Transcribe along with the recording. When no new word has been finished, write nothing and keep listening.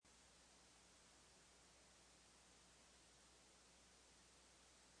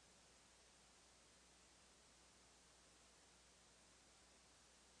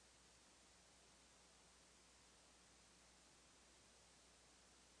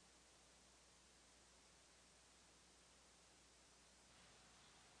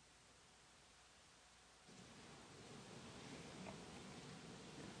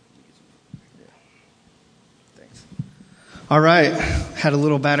All right, had a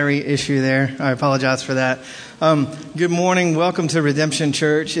little battery issue there. I apologize for that. Good morning. Welcome to Redemption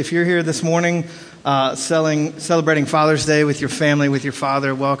Church. If you're here this morning celebrating Father's Day with your family, with your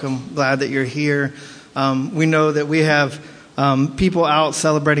father, welcome. Glad that you're here. We know that we have people out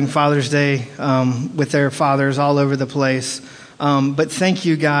celebrating Father's Day with their fathers all over the place. But thank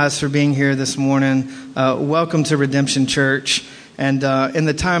you guys for being here this morning. Welcome to Redemption Church. And in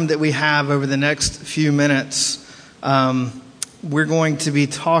the time that we have over the next few minutes, we're going to be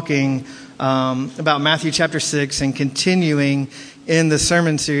talking about Matthew chapter 6 and continuing in the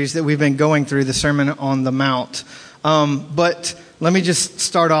sermon series that we've been going through, the Sermon on the Mount. But let me just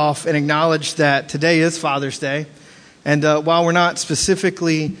start off and acknowledge that today is Father's Day. And while we're not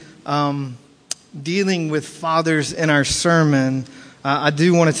specifically dealing with fathers in our sermon, I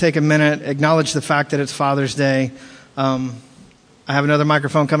do want to take a minute, acknowledge the fact that it's Father's Day. I have another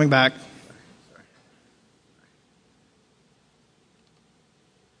microphone coming back.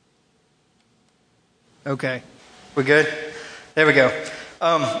 Okay, we good? There we go.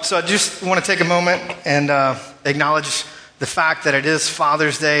 So I just want to take a moment and acknowledge the fact that it is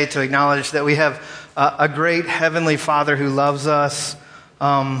Father's Day, to acknowledge that we have a great Heavenly Father who loves us,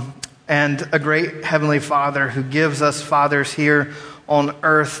 and a great Heavenly Father who gives us fathers here on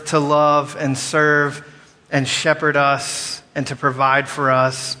earth to love and serve and shepherd us and to provide for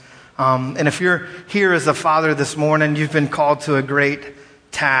us. And if you're here as a father this morning, you've been called to a great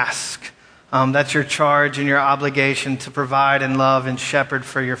task. That's your charge and your obligation to provide and love and shepherd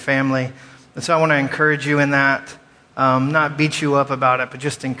for your family. And so I want to encourage you in that, not beat you up about it, but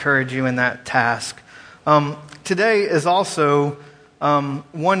just encourage you in that task. Today is also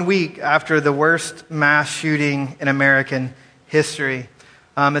 1 week after the worst mass shooting in American history.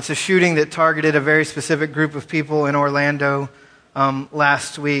 It's a shooting that targeted a very specific group of people in Orlando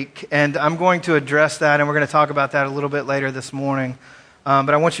last week. And I'm going to address that, and we're going to talk about that a little bit later this morning.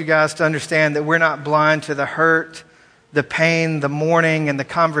 But I want you guys to understand that we're not blind to the hurt, the pain, the mourning, and the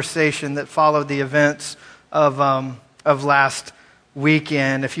conversation that followed the events of last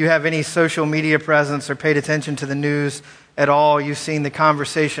weekend. If you have any social media presence or paid attention to the news at all, you've seen the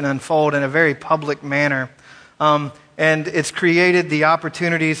conversation unfold in a very public manner. And it's created the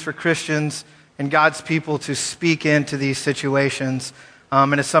opportunities for Christians and God's people to speak into these situations.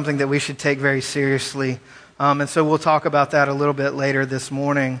 And it's something that we should take very seriously. And so we'll talk about that a little bit later this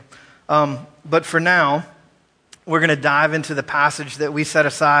morning. But for now, we're going to dive into the passage that we set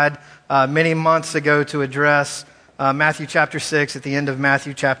aside many months ago to address, Matthew chapter 6, at the end of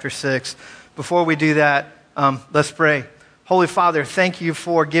Matthew chapter 6. Before we do that, let's pray. Holy Father, thank you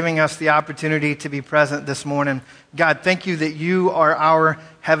for giving us the opportunity to be present this morning. God, thank you that you are our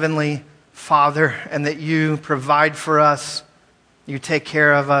Heavenly Father and that you provide for us, you take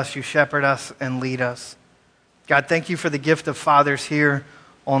care of us, you shepherd us and lead us. God, thank you for the gift of fathers here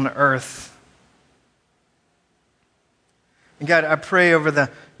on earth. And God, I pray over the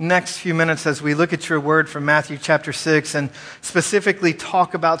next few minutes as we look at your word from Matthew chapter 6 and specifically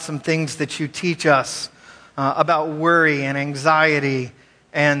talk about some things that you teach us about worry and anxiety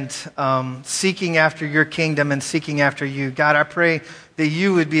and seeking after your kingdom and seeking after you. God, I pray that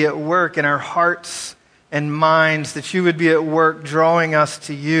you would be at work in our hearts and minds, that you would be at work drawing us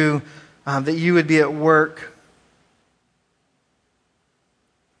to you, that you would be at work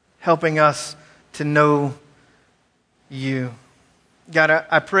helping us to know you. God,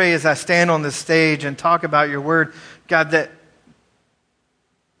 I pray as I stand on this stage and talk about your word, God, that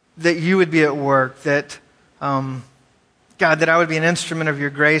you would be at work, that, God, that I would be an instrument of your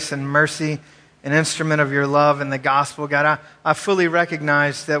grace and mercy, an instrument of your love and the gospel. God, I fully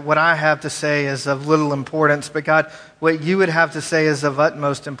recognize that what I have to say is of little importance, but God, what you would have to say is of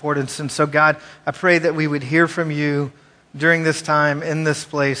utmost importance. And so, God, I pray that we would hear from you during this time, in this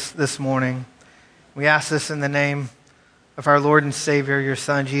place, this morning. We ask this in the name of our Lord and Savior, your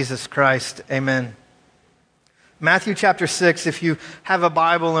Son, Jesus Christ. Amen. Matthew chapter 6, if you have a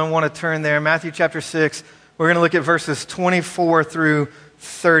Bible and want to turn there, Matthew chapter 6, we're going to look at verses 24 through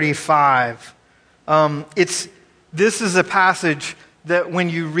 35. This is a passage that when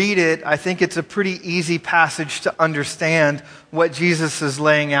you read it, I think it's a pretty easy passage to understand what Jesus is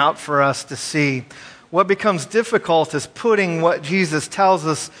laying out for us to see. What becomes difficult is putting what Jesus tells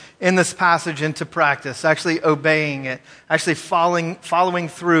us in this passage into practice, actually obeying it, actually following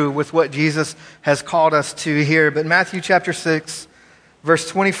through with what Jesus has called us to here. But Matthew chapter 6, verse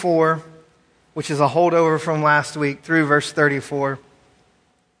 24, which is a holdover from last week, through verse 34.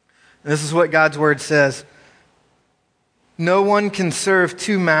 And this is what God's word says. No one can serve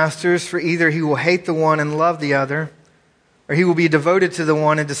two masters, for either he will hate the one and love the other, or he will be devoted to the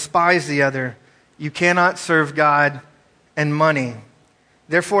one and despise the other. You cannot serve God and money.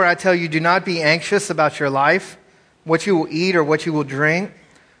 Therefore, I tell you, do not be anxious about your life, what you will eat or what you will drink,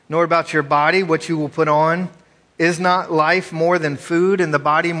 nor about your body, what you will put on. Is not life more than food, and the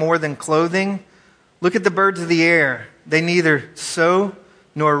body more than clothing? Look at the birds of the air. They neither sow,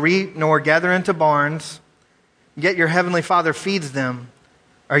 nor reap, nor gather into barns, yet your heavenly Father feeds them.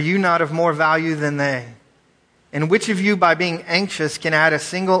 Are you not of more value than they? And which of you, by being anxious, can add a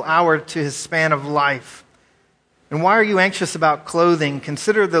single hour to his span of life? And why are you anxious about clothing?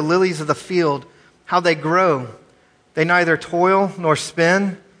 Consider the lilies of the field, how they grow. They neither toil nor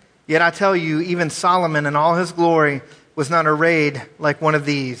spin. Yet I tell you, even Solomon in all his glory was not arrayed like one of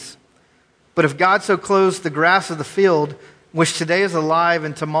these. But if God so clothes the grass of the field, which today is alive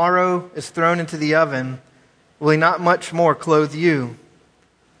and tomorrow is thrown into the oven, will he not much more clothe you,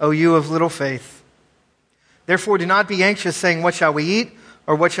 O you of little faith? Therefore do not be anxious, saying, what shall we eat,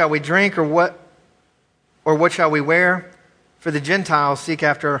 or what shall we drink, or what shall we wear? For the Gentiles seek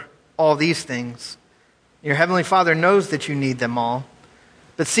after all these things. Your heavenly Father knows that you need them all.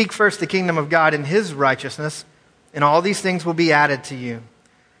 But seek first the kingdom of God and his righteousness, and all these things will be added to you.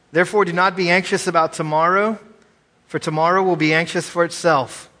 Therefore do not be anxious about tomorrow, for tomorrow will be anxious for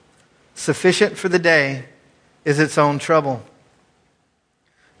itself. Sufficient for the day is its own trouble.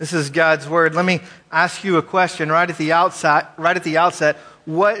 This is God's word. Let me ask you a question right at the outset.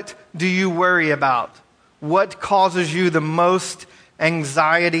 What do you worry about? What causes you the most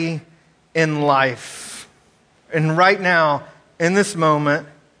anxiety in life? And right now, in this moment,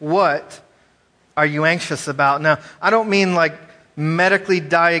 what are you anxious about? Now, I don't mean like medically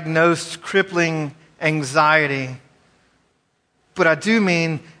diagnosed crippling anxiety, but I do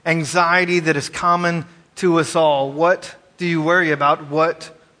mean anxiety that is common to us all. What do you worry about?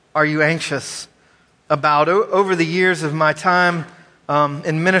 What are you anxious about? Over the years of my time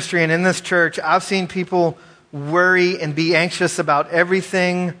in ministry and in this church, I've seen people worry and be anxious about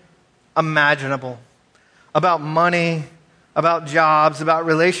everything imaginable. About money, about jobs, about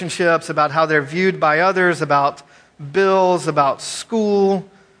relationships, about how they're viewed by others, about bills, about school,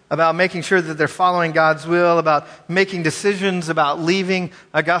 about making sure that they're following God's will, about making decisions about leaving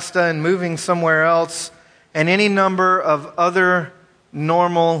Augusta and moving somewhere else, and any number of other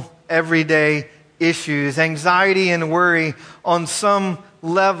normal, everyday issues. Anxiety and worry on some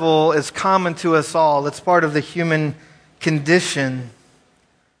level is common to us all. It's part of the human condition.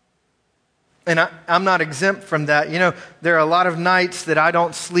 And I'm not exempt from that. You know, there are a lot of nights that I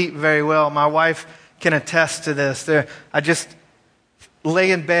don't sleep very well. My wife can attest to this. I just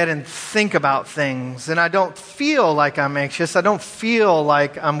lay in bed and think about things, and I don't feel like I'm anxious. I don't feel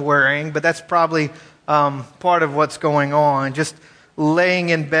like I'm worrying, but that's probably part of what's going on. Just laying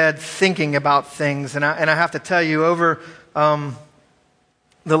in bed thinking about things. And I have to tell you, over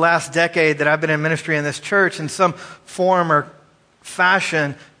the last decade that I've been in ministry in this church, in some form or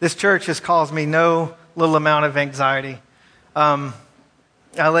fashion, this church has caused me no little amount of anxiety. I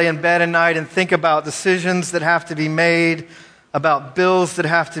lay in bed at night and think about decisions that have to be made, about bills that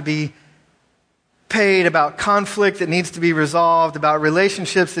have to be paid, about conflict that needs to be resolved, about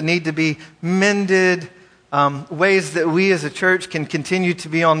relationships that need to be mended, ways that we as a church can continue to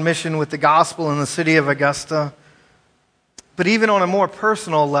be on mission with the gospel in the city of Augusta. But even on a more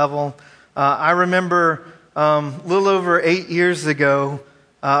personal level, I remember a little over 8 years ago,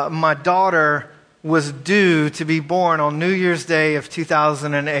 my daughter was due to be born on New Year's Day of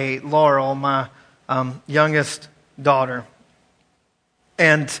 2008, Laurel, my youngest daughter.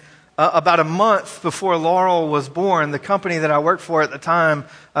 And about a month before Laurel was born, the company that I worked for at the time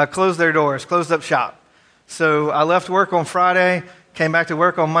closed their doors, closed up shop. So I left work on Friday, came back to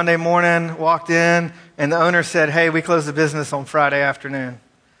work on Monday morning, walked in, and the owner said, "Hey, we closed the business on Friday afternoon.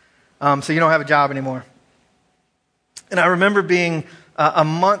 So you don't have a job anymore." And I remember being a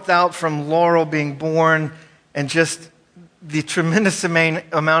month out from Laurel being born and just the tremendous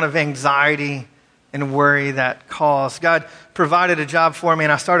amount of anxiety and worry that caused. God provided a job for me,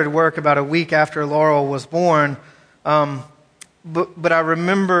 and I started work about a week after Laurel was born. But I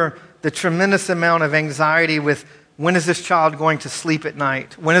remember the tremendous amount of anxiety with, when is this child going to sleep at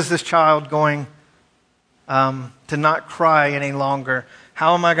night? When is this child going to not cry any longer?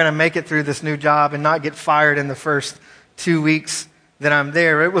 How am I going to make it through this new job and not get fired in the first 2 weeks that I'm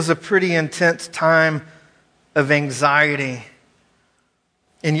there? It was a pretty intense time of anxiety.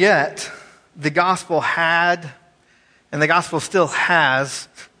 And yet, the gospel had, and the gospel still has,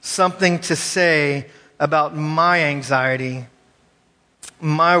 something to say about my anxiety,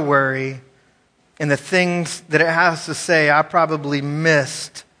 my worry, and the things that it has to say I probably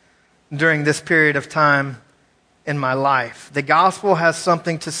missed during this period of time in my life. The gospel has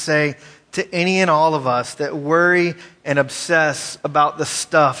something to say to any and all of us that worry and obsess about the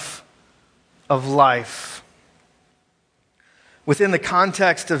stuff of life. Within the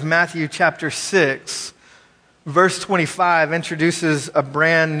context of Matthew chapter 6, verse 25 introduces a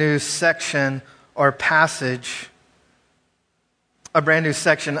brand new section or passage, a brand new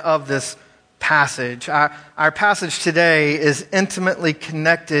section of this passage. Our passage today is intimately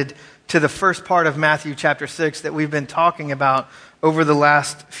connected to the first part of Matthew chapter 6 that we've been talking about over the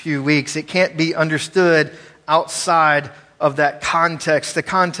last few weeks. It can't be understood outside of that context, the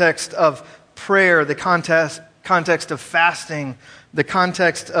context of prayer, the context of fasting, the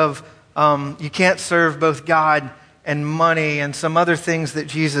context of you can't serve both God and money, and some other things that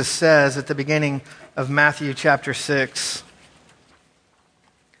Jesus says at the beginning of Matthew chapter 6.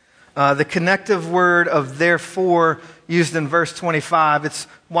 The connective word of therefore used in verse 25. It's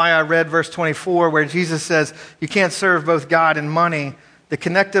why I read verse 24 where Jesus says you can't serve both God and money. The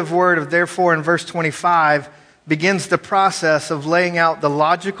connective word of therefore in verse 25 begins the process of laying out the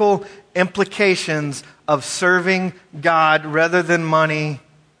logical implications of serving God rather than money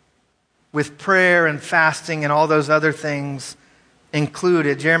with prayer and fasting and all those other things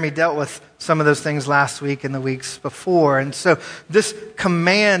included. Jeremy dealt with some of those things last week and the weeks before. And so this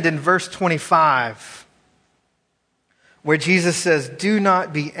command in verse 25, where Jesus says, do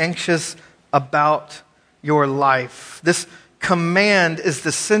not be anxious about your life. This command is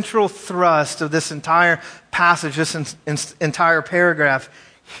the central thrust of this entire passage, this entire paragraph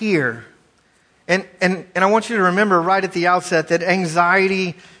here. And I want you to remember right at the outset that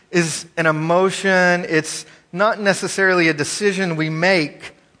anxiety is an emotion. It's not necessarily a decision we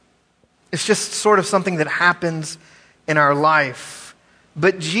make. It's just sort of something that happens in our life.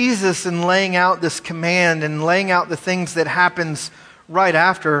 But Jesus, in laying out this command and laying out the things that happens right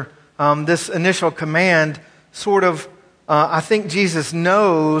after this initial command, I think Jesus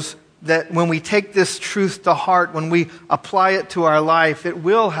knows that when we take this truth to heart, when we apply it to our life, it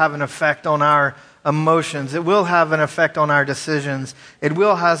will have an effect on our emotions. It will have an effect on our decisions. It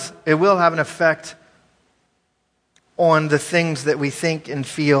will have an effect on the things that we think and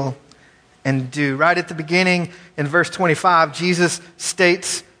feel and do. Right at the beginning, in verse 25, Jesus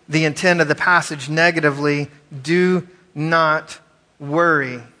states the intent of the passage negatively: do not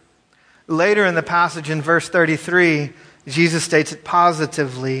worry. Later in the passage, in verse 33, Jesus states it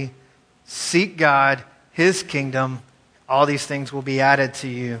positively: seek God, His kingdom, all these things will be added to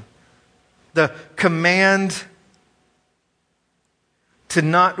you. The command to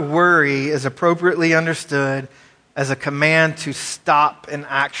not worry is appropriately understood as a command to stop an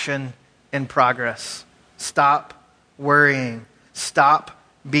action in progress. Stop worrying. Stop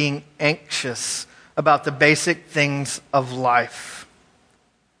being anxious about the basic things of life.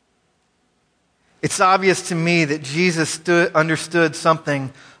 It's obvious to me that Jesus understood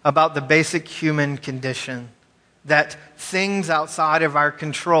something about the basic human condition, that things outside of our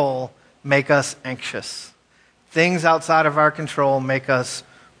control make us anxious. Things outside of our control make us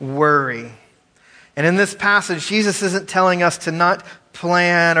worry. And in this passage, Jesus isn't telling us to not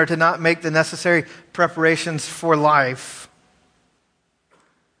plan or to not make the necessary preparations for life.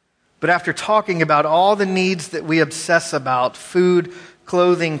 But after talking about all the needs that we obsess about, food,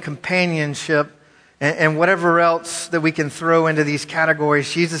 clothing, companionship, and whatever else that we can throw into these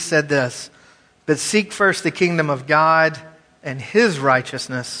categories, Jesus said this: but seek first the kingdom of God and His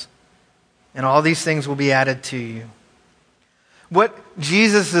righteousness, and all these things will be added to you. What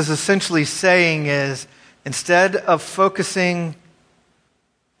Jesus is essentially saying is, instead of focusing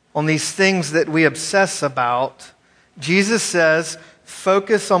on these things that we obsess about, Jesus says,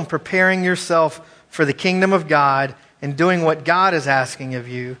 focus on preparing yourself for the kingdom of God and doing what God is asking of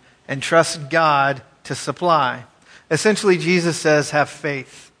you, and trust God to supply. Essentially, Jesus says, have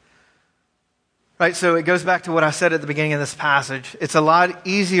faith. Right, so it goes back to what I said at the beginning of this passage. It's a lot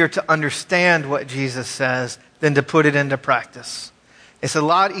easier to understand what Jesus says than to put it into practice. It's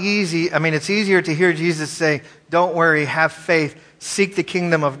it's easier to hear Jesus say, don't worry, have faith, seek the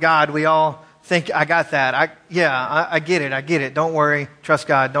kingdom of God. We all think, I got that. I get it. Don't worry, trust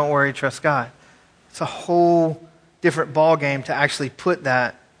God. Don't worry, trust God. It's a whole different ballgame to actually put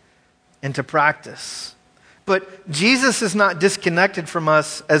that into practice. But Jesus is not disconnected from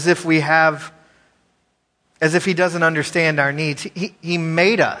us as if He doesn't understand our needs. He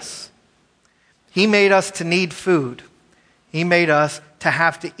made us. He made us to need food. He made us to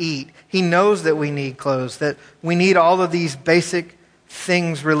have to eat. He knows that we need clothes, that we need all of these basic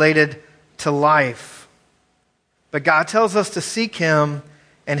things related to life. But God tells us to seek Him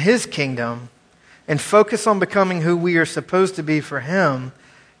and His kingdom and focus on becoming who we are supposed to be for Him,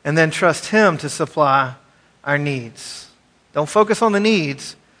 and then trust Him to supply our needs. Don't focus on the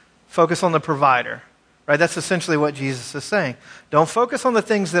needs. focus on the provider. Right? That's essentially what Jesus is saying. Don't focus on the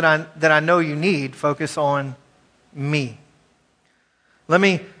things that I know you need. Focus on me. Let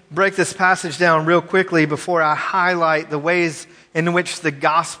me break this passage down real quickly before I highlight the ways in which the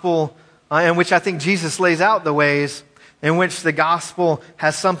gospel, in which I think Jesus lays out the ways in which the gospel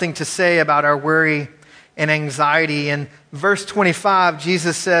has something to say about our worry and anxiety. In verse 25,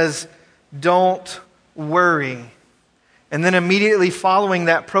 Jesus says, don't worry. And then immediately following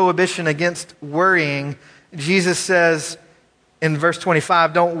that prohibition against worrying, Jesus says in verse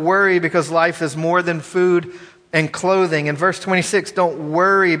 25, don't worry because life is more than food and clothing. In verse 26, don't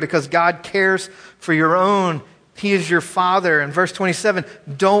worry because God cares for your own. He is your Father. In verse 27,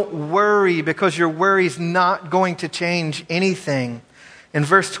 don't worry because your worry is not going to change anything. In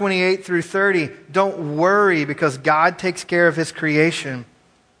verse 28 through 30, don't worry because God takes care of His creation.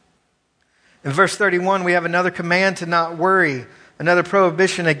 In verse 31, we have another command to not worry, another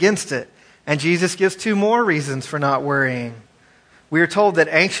prohibition against it. And Jesus gives two more reasons for not worrying. We are told that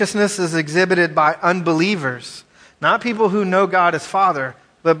anxiousness is exhibited by unbelievers, not people who know God as Father,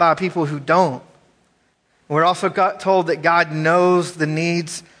 but by people who don't. We're also told that God knows the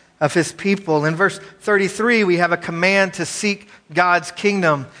needs of His people. In verse 33, we have a command to seek God's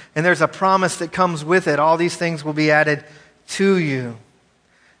kingdom, and there's a promise that comes with it. All these things will be added to you.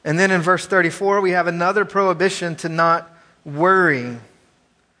 And then in verse 34, we have another prohibition to not worry.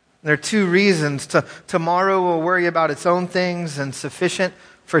 There are two reasons. Tomorrow will worry about its own things, and sufficient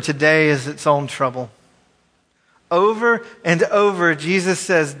for today is its own trouble. Over and over, Jesus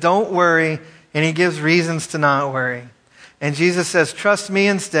says, don't worry, and He gives reasons to not worry. And Jesus says, trust me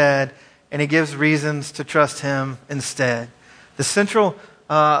instead, and He gives reasons to trust Him instead. The central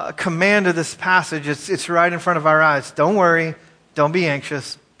command of this passage, it's right in front of our eyes. Don't worry, don't be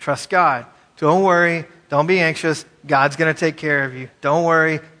anxious, trust God. Don't worry, don't be anxious, God's going to take care of you. Don't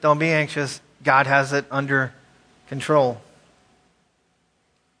worry, don't be anxious, God has it under control.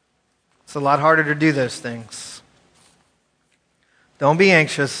 It's a lot harder to do those things. Don't be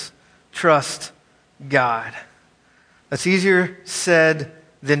anxious, trust God. That's easier said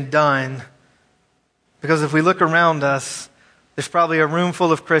than done, because if we look around us, there's probably a room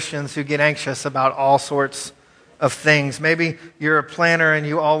full of Christians who get anxious about all sorts of things. Maybe you're a planner and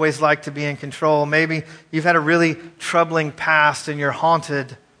you always like to be in control. Maybe you've had a really troubling past and you're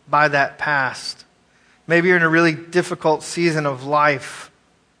haunted by that past. Maybe you're in a really difficult season of life.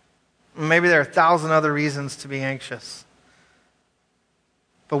 Maybe there are 1,000 other reasons to be anxious.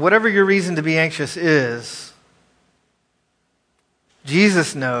 But whatever your reason to be anxious is,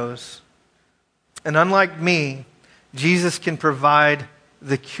 Jesus knows. And unlike me, Jesus can provide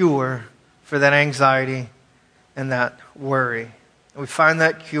the cure for that anxiety and that worry. And we find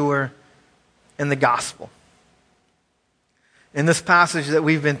that cure in the gospel. In this passage that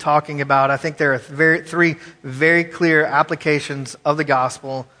we've been talking about, I think there are three very clear applications of the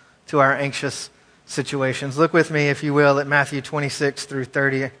gospel to our anxious situations. Look with me, if you will, at Matthew 26 through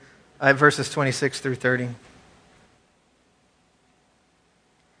 30, verses 26 through 30.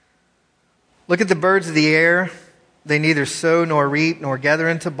 Look at the birds of the air. They neither sow nor reap nor gather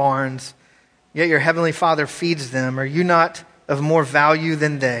into barns, yet your heavenly Father feeds them. Are you not of more value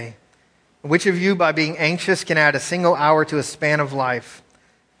than they? Which of you, by being anxious, can add a single hour to a span of life?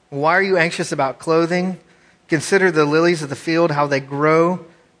 Why are you anxious about clothing? Consider the lilies of the field, how they grow.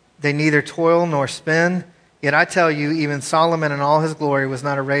 They neither toil nor spin. Yet I tell you, even Solomon in all his glory was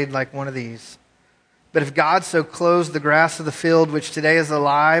not arrayed like one of these. But if God so clothes the grass of the field, which today is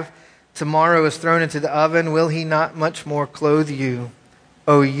alive, tomorrow is thrown into the oven, will He not much more clothe you,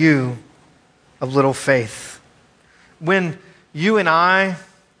 O you of little faith? When you and I,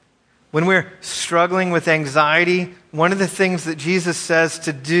 when we're struggling with anxiety, one of the things that Jesus says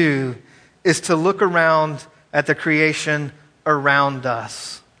to do is to look around at the creation around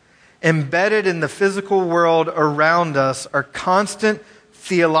us. Embedded in the physical world around us are constant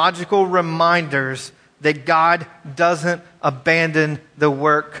theological reminders that God doesn't abandon the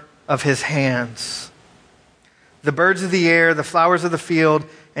work of His hands. The birds of the air, the flowers of the field,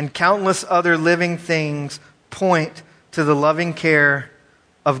 and countless other living things point to the loving care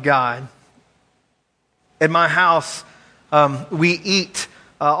of God. At my house, we eat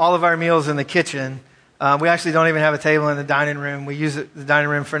all of our meals in the kitchen. We actually don't even have a table in the dining room. We use the dining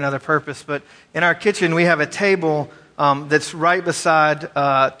room for another purpose. But in our kitchen, we have a table that's right beside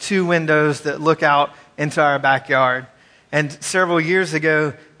two windows that look out into our backyard. And several years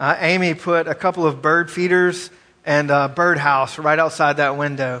ago, Amy put a couple of bird feeders and a birdhouse right outside that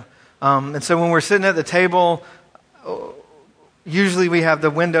window. And so when we're sitting at the table, usually we have the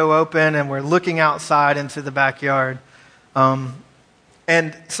window open and we're looking outside into the backyard. And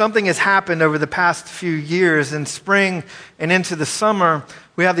And something has happened over the past few years. In spring and into the summer,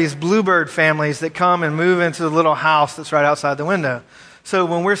 we have these bluebird families that come and move into the little house that's right outside the window. So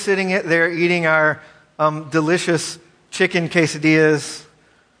when we're sitting there eating our delicious chicken quesadillas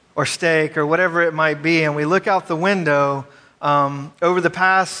or steak or whatever it might be, and we look out the window, over the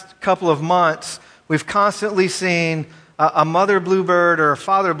past couple of months, we've constantly seen a mother bluebird or a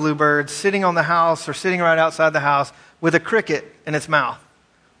father bluebird sitting on the house or sitting right outside the house with a cricket in its mouth,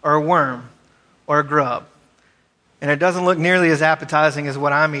 or a worm, or a grub. And it doesn't look nearly as appetizing as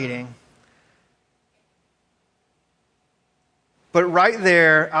what I'm eating. But right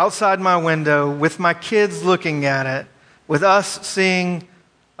there, outside my window, with my kids looking at it, with us seeing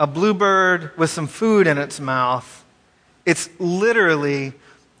a bluebird with some food in its mouth, it's literally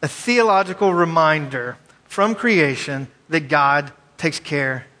a theological reminder from creation that God takes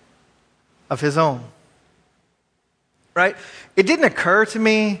care of his own. Right? It didn't occur to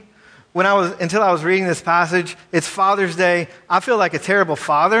me until I was reading this passage. It's Father's Day. I feel like a terrible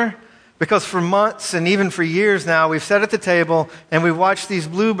father because for months and even for years now, we've sat at the table and we've watched these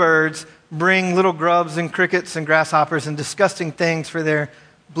bluebirds bring little grubs and crickets and grasshoppers and disgusting things for their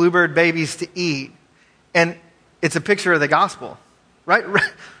bluebird babies to eat. And it's a picture of the gospel.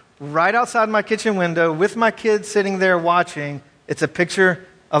 Right outside my kitchen window with my kids sitting there watching, it's a picture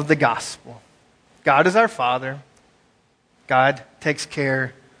of the gospel. God is our Father. God takes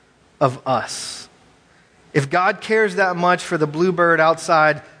care of us. If God cares that much for the bluebird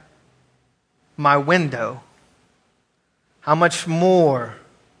outside my window, how much more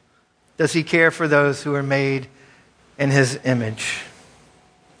does he care for those who are made in his image?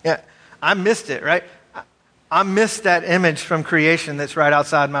 Yeah, I missed it, right? I missed that image from creation that's right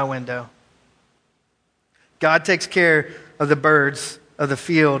outside my window. God takes care of the birds of the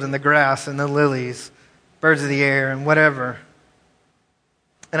field and the grass and the lilies, birds of the air and whatever.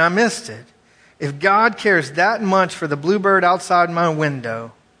 And I missed it. If God cares that much for the bluebird outside my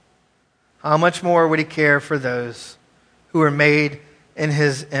window, how much more would he care for those who are made in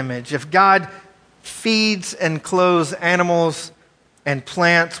his image? If God feeds and clothes animals and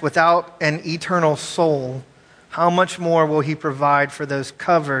plants without an eternal soul, how much more will he provide for those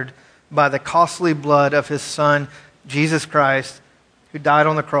covered by the costly blood of his Son, Jesus Christ, who died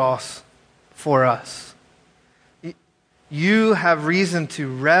on the cross for us? You have reason to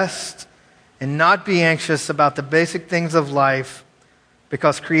rest and not be anxious about the basic things of life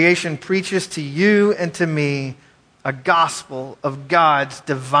because creation preaches to you and to me a gospel of God's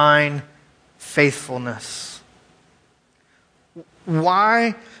divine faithfulness.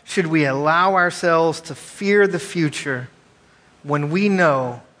 Why should we allow ourselves to fear the future when we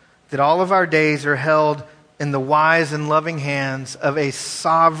know that all of our days are held in the wise and loving hands of a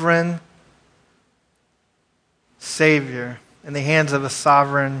sovereign Savior, in the hands of a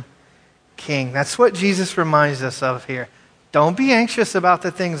sovereign King? That's what Jesus reminds us of here. Don't be anxious about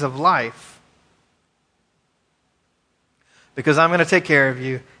the things of life, because I'm going to take care of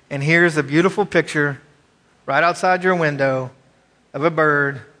you. And here's a beautiful picture right outside your window of a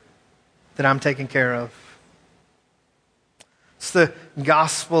bird that I'm taking care of. It's the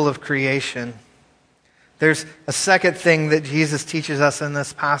gospel of creation. There's a second thing that Jesus teaches us in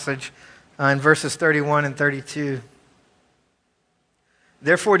this passage in verses 31 and 32.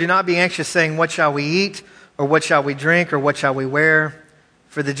 Therefore, do not be anxious, saying, what shall we eat, or what shall we drink, or what shall we wear?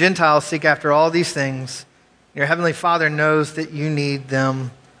 For the Gentiles seek after all these things. Your heavenly Father knows that you need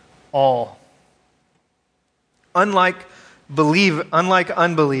them all. Unlike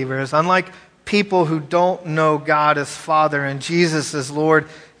unbelievers, unlike people who don't know God as Father and Jesus as Lord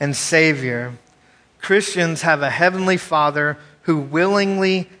and Savior, Christians have a heavenly Father who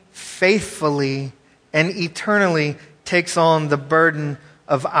willingly, faithfully, and eternally takes on the burden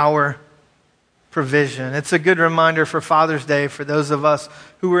of our provision. It's a good reminder for Father's Day for those of us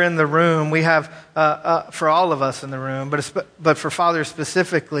who are in the room. We have, for all of us in the room, but for fathers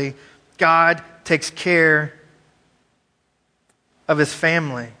specifically, God takes care of his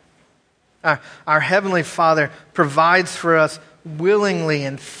family. Our Heavenly Father provides for us willingly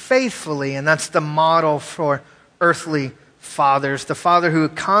and faithfully, and that's the model for earthly fathers. The Father who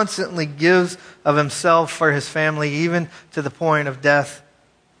constantly gives of himself for his family, even to the point of death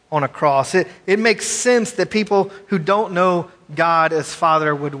on a cross. It makes sense that people who don't know God as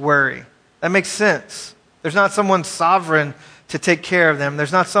Father would worry. That makes sense. There's not someone sovereign to take care of them.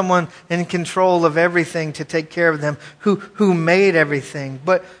 There's not someone in control of everything to take care of them who made everything.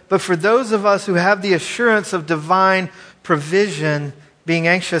 But for those of us who have the assurance of divine provision, being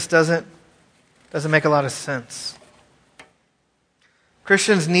anxious doesn't make a lot of sense.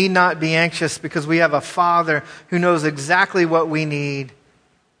 Christians need not be anxious because we have a Father who knows exactly what we need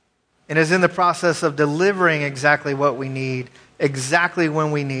and is in the process of delivering exactly what we need, exactly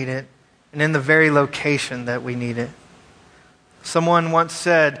when we need it, and in the very location that we need it. Someone once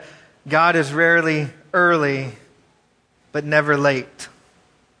said, God is rarely early, but never late.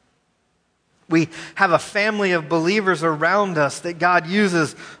 We have a family of believers around us that God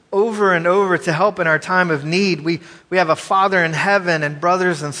uses over and over to help in our time of need. We have a Father in heaven and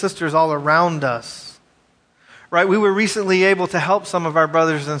brothers and sisters all around us. Right? We were recently able to help some of our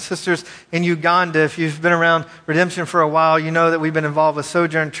brothers and sisters in Uganda. If you've been around Redemption for a while, you know that we've been involved with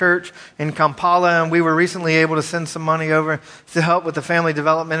Sojourn Church in Kampala, and we were recently able to send some money over to help with the family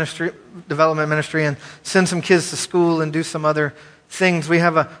development ministry and send some kids to school and do some other things. We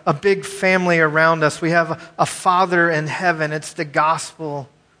have a big family around us. We have a Father in heaven. It's the gospel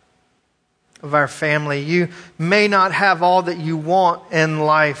of our family. You may not have all that you want in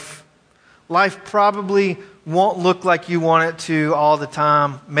life. Life probably won't look like you want it to all the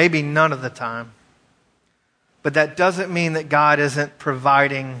time, maybe none of the time. But that doesn't mean that God isn't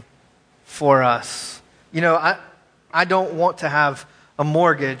providing for us. You know, I don't want to have a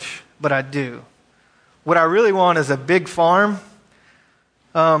mortgage, but I do. What I really want is a big farm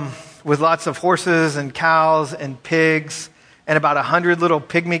with lots of horses and cows and pigs and about 100 little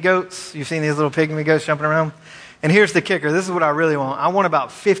pygmy goats. You've seen these little pygmy goats jumping around? And here's the kicker. This is what I really want. I want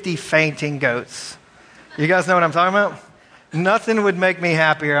about 50 fainting goats. You guys know what I'm talking about? Nothing would make me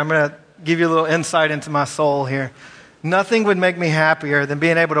happier. I'm going to give you a little insight into my soul here. Nothing would make me happier than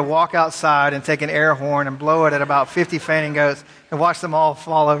being able to walk outside and take an air horn and blow it at about 50 fainting goats and watch them all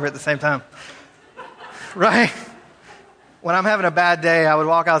fall over at the same time. Right? When I'm having a bad day, I would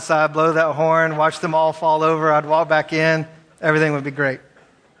walk outside, blow that horn, watch them all fall over. I'd walk back in. Everything would be great.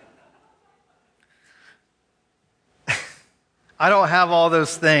 I don't have all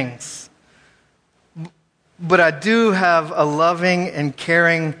those things. But I do have a loving and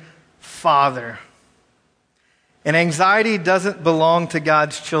caring Father. And anxiety doesn't belong to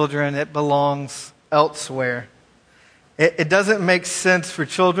God's children. It belongs elsewhere. It doesn't make sense for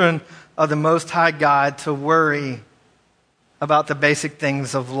children of the Most High God to worry about the basic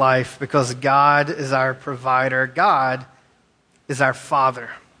things of life because God is our provider. God is our Father.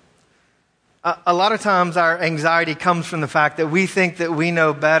 A lot of times our anxiety comes from the fact that we think that we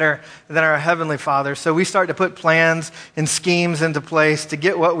know better than our Heavenly Father. So we start to put plans and schemes into place to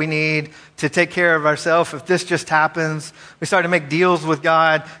get what we need, to take care of ourselves. If this just happens, we start to make deals with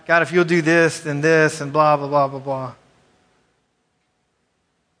God. God, if you'll do this, then this, and blah, blah, blah, blah, blah.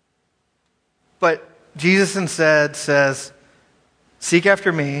 But Jesus instead says, seek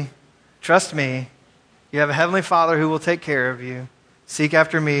after me, trust me. You have a Heavenly Father who will take care of you. Seek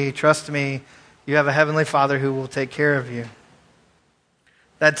after me, trust me. You have a Heavenly Father who will take care of you.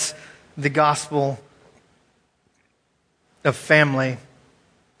 That's the gospel of family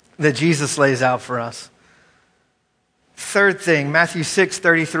that Jesus lays out for us. Third thing, Matthew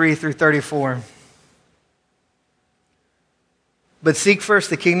 6:33 through 34. But seek first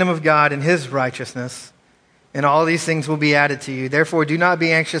the kingdom of God and His righteousness, and all these things will be added to you. Therefore, do not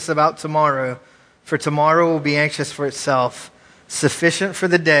be anxious about tomorrow, for tomorrow will be anxious for itself. Sufficient for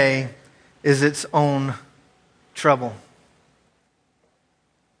the day is its own trouble.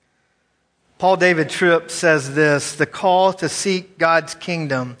 Paul David Tripp says this: the call to seek God's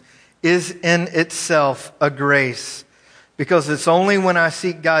kingdom is in itself a grace, because it's only when I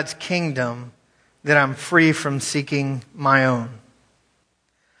seek God's kingdom that I'm free from seeking my own.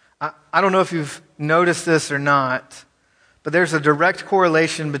 I don't know if you've noticed this or not, but there's a direct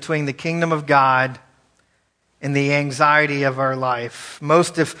correlation between the kingdom of God and the anxiety of our life.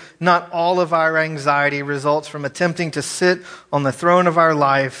 Most, if not all of our anxiety results from attempting to sit on the throne of our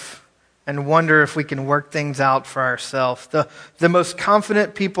life and wonder if we can work things out for ourselves. The most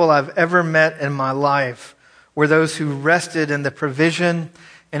confident people I've ever met in my life were those who rested in the provision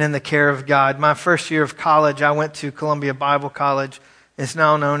and in the care of God. My first year of college, I went to Columbia Bible College. It's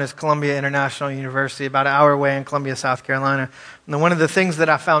now known as Columbia International University, about an hour away in Columbia, South Carolina. And one of the things that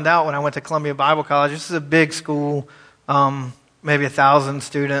I found out when I went to Columbia Bible College, this is a big school, maybe 1,000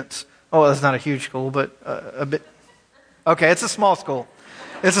 students. Oh, it's not a huge school, but a bit. Okay, it's a small school.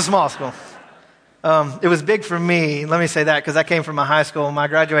 It's a small school. It was big for me, let me say that, because I came from a high school. My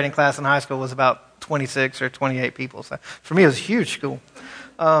graduating class in high school was about 26 or 28 people. So for me, it was a huge school.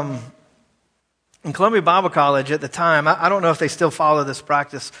 In Columbia Bible College at the time, I don't know if they still follow this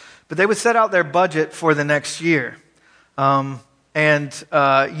practice, but they would set out their budget for the next year.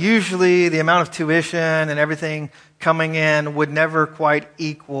 Usually the amount of tuition and everything coming in would never quite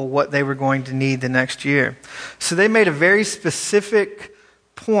equal what they were going to need the next year. So they made a very specific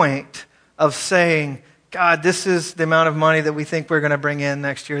point of saying, God, this is the amount of money that we think we're going to bring in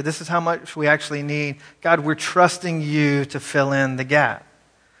next year. This is how much we actually need. God, we're trusting you to fill in the gap.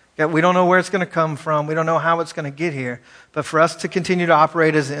 God, we don't know where it's going to come from. We don't know how it's going to get here. But for us to continue to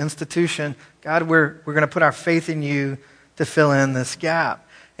operate as an institution, God, we're going to put our faith in you to fill in this gap.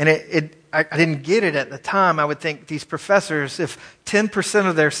 And I didn't get it at the time. I would think these professors, if 10%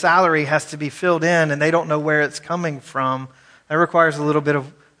 of their salary has to be filled in and they don't know where it's coming from, that requires a little bit of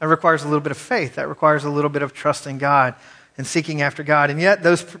faith. That requires a little bit of trust in God and seeking after God. And yet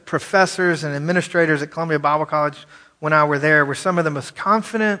those professors and administrators at Columbia Bible College, when I were there, were some of the most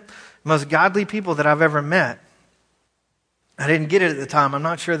confident, most godly people that I've ever met. I didn't get it at the time. I'm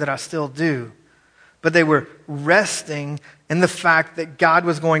not sure that I still do. But they were resting in the fact that God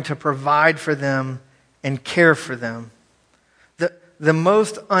was going to provide for them and care for them. The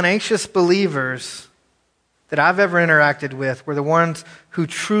most unanxious believers that I've ever interacted with were the ones who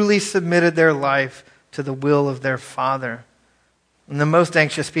truly submitted their life to the will of their Father. And the most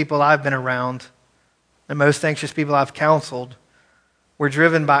anxious people I've been around, the most anxious people I've counseled, were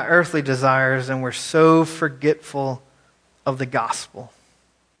driven by earthly desires and were so forgetful of the gospel.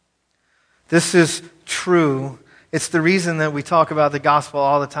 This is true. It's the reason that we talk about the gospel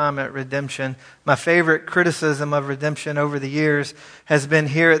all the time at Redemption. My favorite criticism of Redemption over the years has been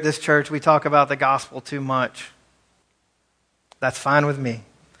here at this church, we talk about the gospel too much. That's fine with me.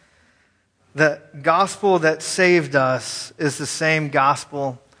 The gospel that saved us is the same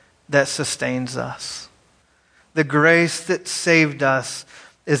gospel that sustains us. The grace that saved us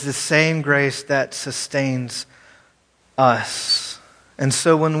is the same grace that sustains us. And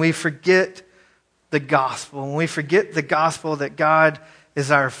so when we forget the gospel, when we forget the gospel that God is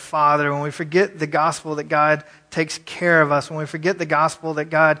our Father, when we forget the gospel that God takes care of us, when we forget the gospel that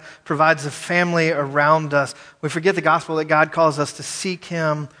God provides a family around us, we forget the gospel that God calls us to seek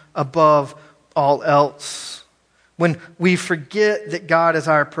Him above all else. When we forget that God is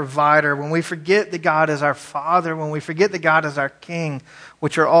our provider, when we forget that God is our Father, when we forget that God is our King,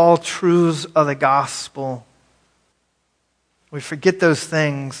 which are all truths of the gospel, we forget those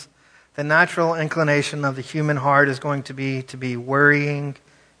things, the natural inclination of the human heart is going to be worrying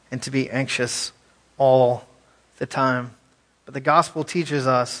and to be anxious all the time. But the gospel teaches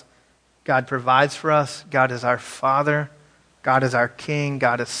us God provides for us, God is our Father, God is our King,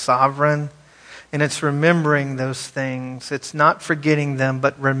 God is sovereign. And it's remembering those things. It's not forgetting them,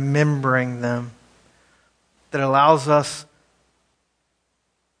 but remembering them that allows us,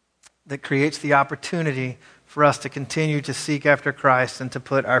 that creates the opportunity for us to continue to seek after Christ and to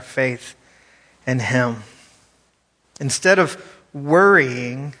put our faith in Him. Instead of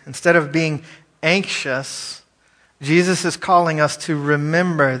worrying, instead of being anxious, Jesus is calling us to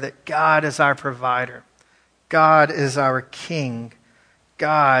remember that God is our provider. God is our King.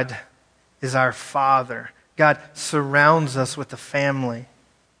 God is our Father. God surrounds us with a family.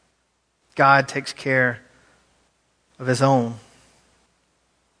 God takes care of His own.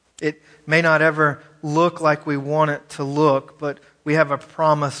 It may not ever look like we want it to look, but we have a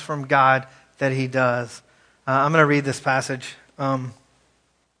promise from God that He does. I'm going to read this passage. This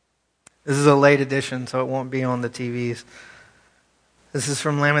is a late edition, so it won't be on the TVs. This is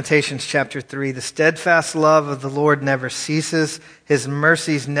from Lamentations chapter 3. The steadfast love of the Lord never ceases. His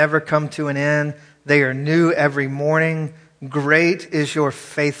mercies never come to an end. They are new every morning. Great is your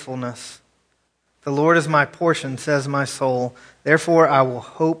faithfulness. The Lord is my portion, says my soul. Therefore I will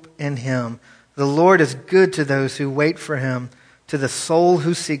hope in Him. The Lord is good to those who wait for Him, to the soul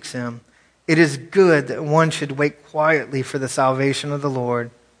who seeks Him. It is good that one should wait quietly for the salvation of the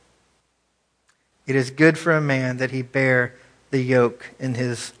Lord. It is good for a man that he bear the yoke in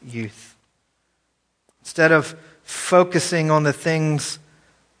his youth. Instead of focusing on the things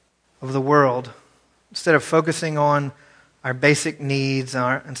of the world, instead of focusing on our basic needs,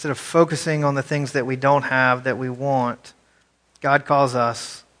 instead of focusing on the things that we don't have, that we want, God calls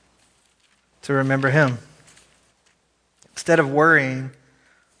us to remember Him. Instead of worrying,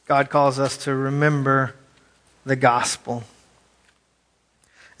 God calls us to remember the gospel.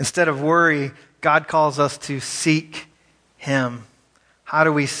 Instead of worry, God calls us to seek Him. How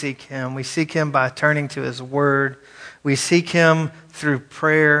do we seek Him? We seek Him by turning to His Word. We seek Him through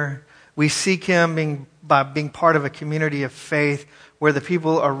prayer. We seek Him by being part of a community of faith where the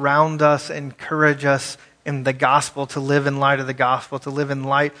people around us encourage us in the gospel, to live in light of the gospel, to live in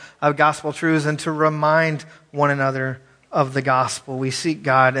light of gospel truths, and to remind one another of the gospel. We seek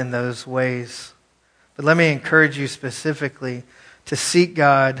God in those ways. But let me encourage you specifically to seek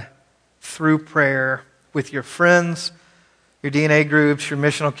God through prayer with your friends, your DNA groups, your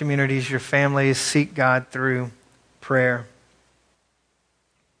missional communities, your families. Seek God through prayer.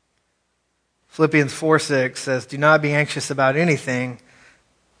 Philippians 4:6 says, "Do not be anxious about anything,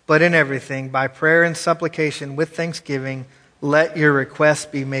 but in everything, by prayer and supplication with thanksgiving, let your requests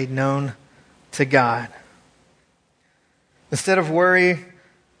be made known to God." Instead of worry,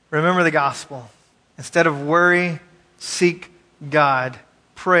 remember the gospel. Instead of worry, seek God.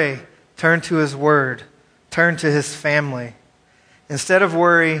 Pray. Turn to His Word. Turn to His family. Instead of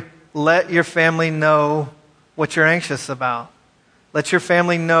worry, let your family know what you're anxious about. Let your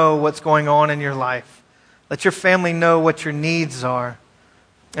family know what's going on in your life. Let your family know what your needs are.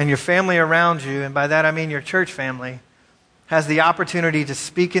 And your family around you, and by that I mean your church family, has the opportunity to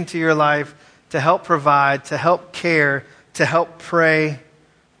speak into your life, to help provide, to help care, to help pray,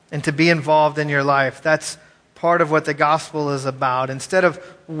 and to be involved in your life. That's part of what the gospel is about. Instead of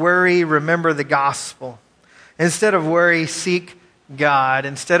worry, remember the gospel. Instead of worry, seek God.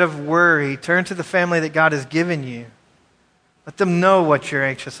 Instead of worry, turn to the family that God has given you. Let them know what you're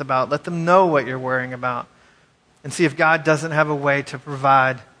anxious about. Let them know what you're worrying about. And see if God doesn't have a way to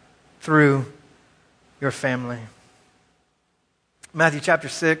provide through your family. Matthew chapter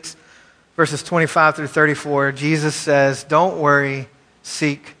 6, verses 25 through 34, Jesus says, "Don't worry,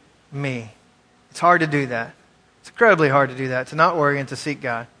 seek me." It's hard to do that. It's incredibly hard to do that, to not worry and to seek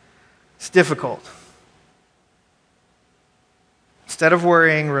God. It's difficult. Instead of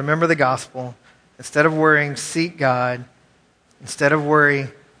worrying, remember the gospel. Instead of worrying, seek God. Instead of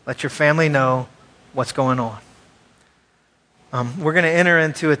worry, let your family know what's going on. We're going to enter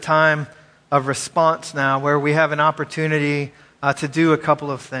into a time of response now where we have an opportunity to do a couple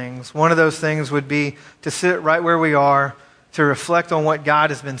of things. One of those things would be to sit right where we are, to reflect on what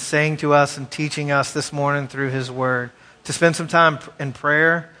God has been saying to us and teaching us this morning through His Word, to spend some time in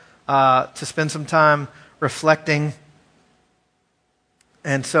prayer, to spend some time reflecting.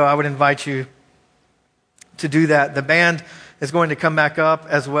 And so I would invite you to do that. The band is going to come back up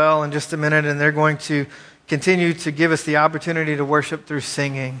as well in just a minute, and they're going to continue to give us the opportunity to worship through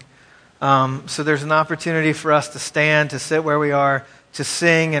singing. So there's an opportunity for us to stand, to sit where we are, to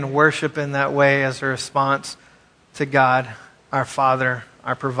sing and worship in that way as a response to God, our Father,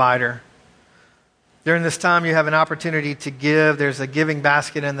 our provider. During this time, you have an opportunity to give. There's a giving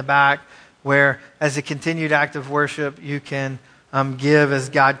basket in the back where, as a continued act of worship, you can give as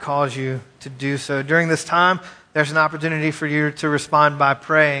God calls you to do so. During this time, there's an opportunity for you to respond by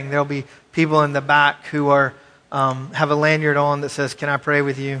praying. There'll be people in the back who are have a lanyard on that says, "Can I pray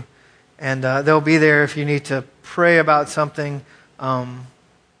with you?" And they'll be there if you need to pray about something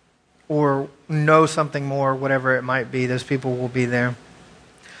or know something more, whatever it might be. Those people will be there.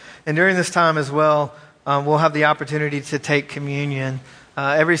 And during this time as well, we'll have the opportunity to take communion.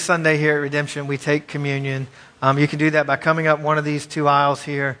 Every Sunday here at Redemption, we take communion. You can do that by coming up one of these two aisles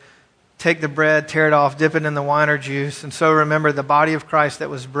here. Take the bread, tear it off, dip it in the wine or juice, and so remember the body of Christ that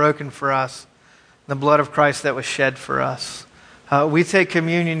was broken for us, the blood of Christ that was shed for us. We take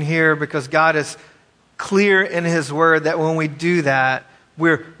communion here because God is clear in His Word that when we do that,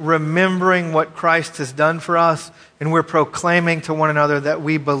 we're remembering what Christ has done for us, and we're proclaiming to one another that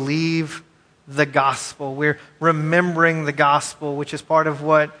we believe the gospel. We're remembering the gospel, which is part of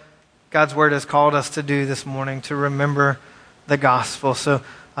what God's Word has called us to do this morning, to remember the gospel. So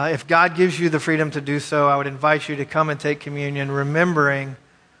if God gives you the freedom to do so, I would invite you to come and take communion, remembering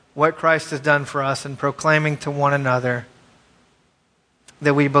what Christ has done for us and proclaiming to one another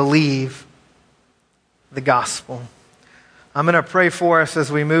that we believe the gospel. I'm going to pray for us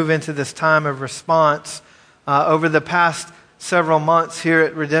as we move into this time of response. Over the past several months here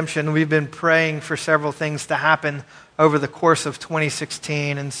at Redemption, we've been praying for several things to happen over the course of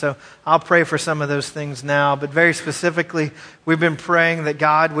 2016. And so I'll pray for some of those things now. But very specifically, we've been praying that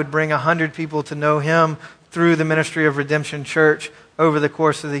God would bring 100 people to know Him through the ministry of Redemption Church over the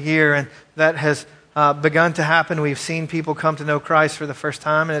course of the year. And that has begun to happen. We've seen people come to know Christ for the first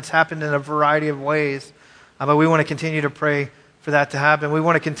time, and it's happened in a variety of ways. But we want to continue to pray for that to happen. We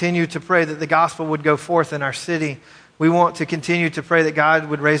want to continue to pray that the gospel would go forth in our city. We want to continue to pray that God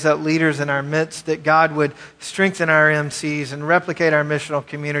would raise up leaders in our midst, that God would strengthen our MCs and replicate our missional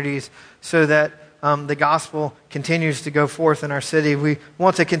communities so that the gospel continues to go forth in our city. We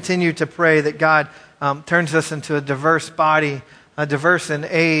want to continue to pray that God turns us into a diverse body, diverse in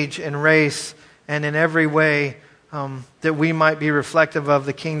age and race, and in every way that we might be reflective of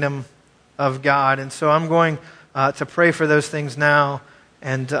the kingdom of God. And so I'm going to pray for those things now,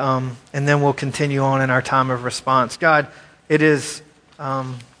 and then we'll continue on in our time of response. God, it is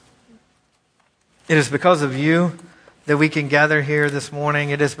because of you that we can gather here this morning.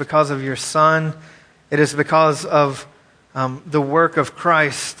 It is because of your Son. It is because of the work of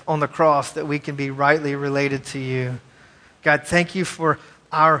Christ on the cross that we can be rightly related to you. God, thank you for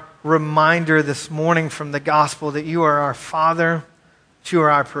our reminder this morning from the gospel that you are our Father, that you are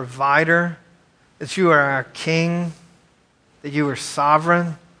our provider, that you are our King, that you are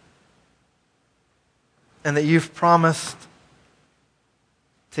sovereign, and that you've promised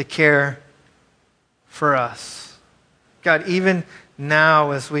to care for us. God, even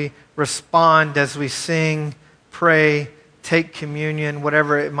now as we respond, as we sing, pray, take communion,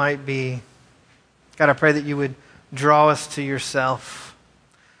 whatever it might be, God, I pray that you would draw us to yourself.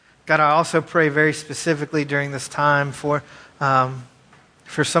 God, I also pray very specifically during this time for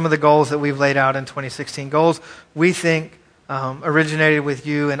some of the goals that we've laid out in 2016. Goals we think originated with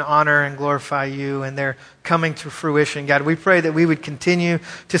you and honor and glorify you, and they're coming to fruition. God, we pray that we would continue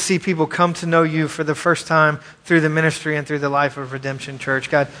to see people come to know you for the first time through the ministry and through the life of Redemption Church.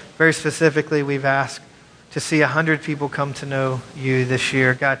 God, very specifically, we've asked to see 100 people come to know you this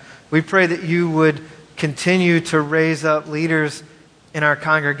year. God, we pray that you would continue to raise up leaders in our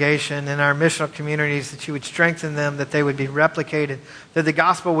congregation, in our missional communities, that you would strengthen them, that they would be replicated, that the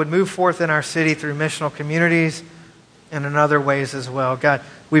gospel would move forth in our city through missional communities and in other ways as well. God,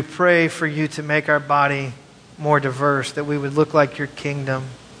 we pray for you to make our body more diverse, that we would look like your kingdom.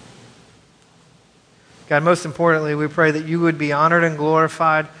 God, most importantly, we pray that you would be honored and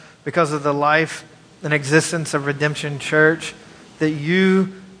glorified because of the life and existence of Redemption Church, that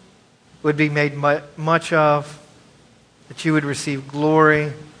you would be made much of, that you would receive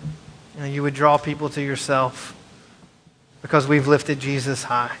glory, and you would draw people to yourself because we've lifted Jesus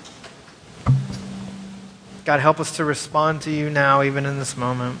high. God, help us to respond to you now, even in this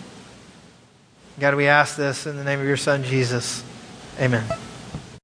moment. God, we ask this in the name of your Son, Jesus. Amen.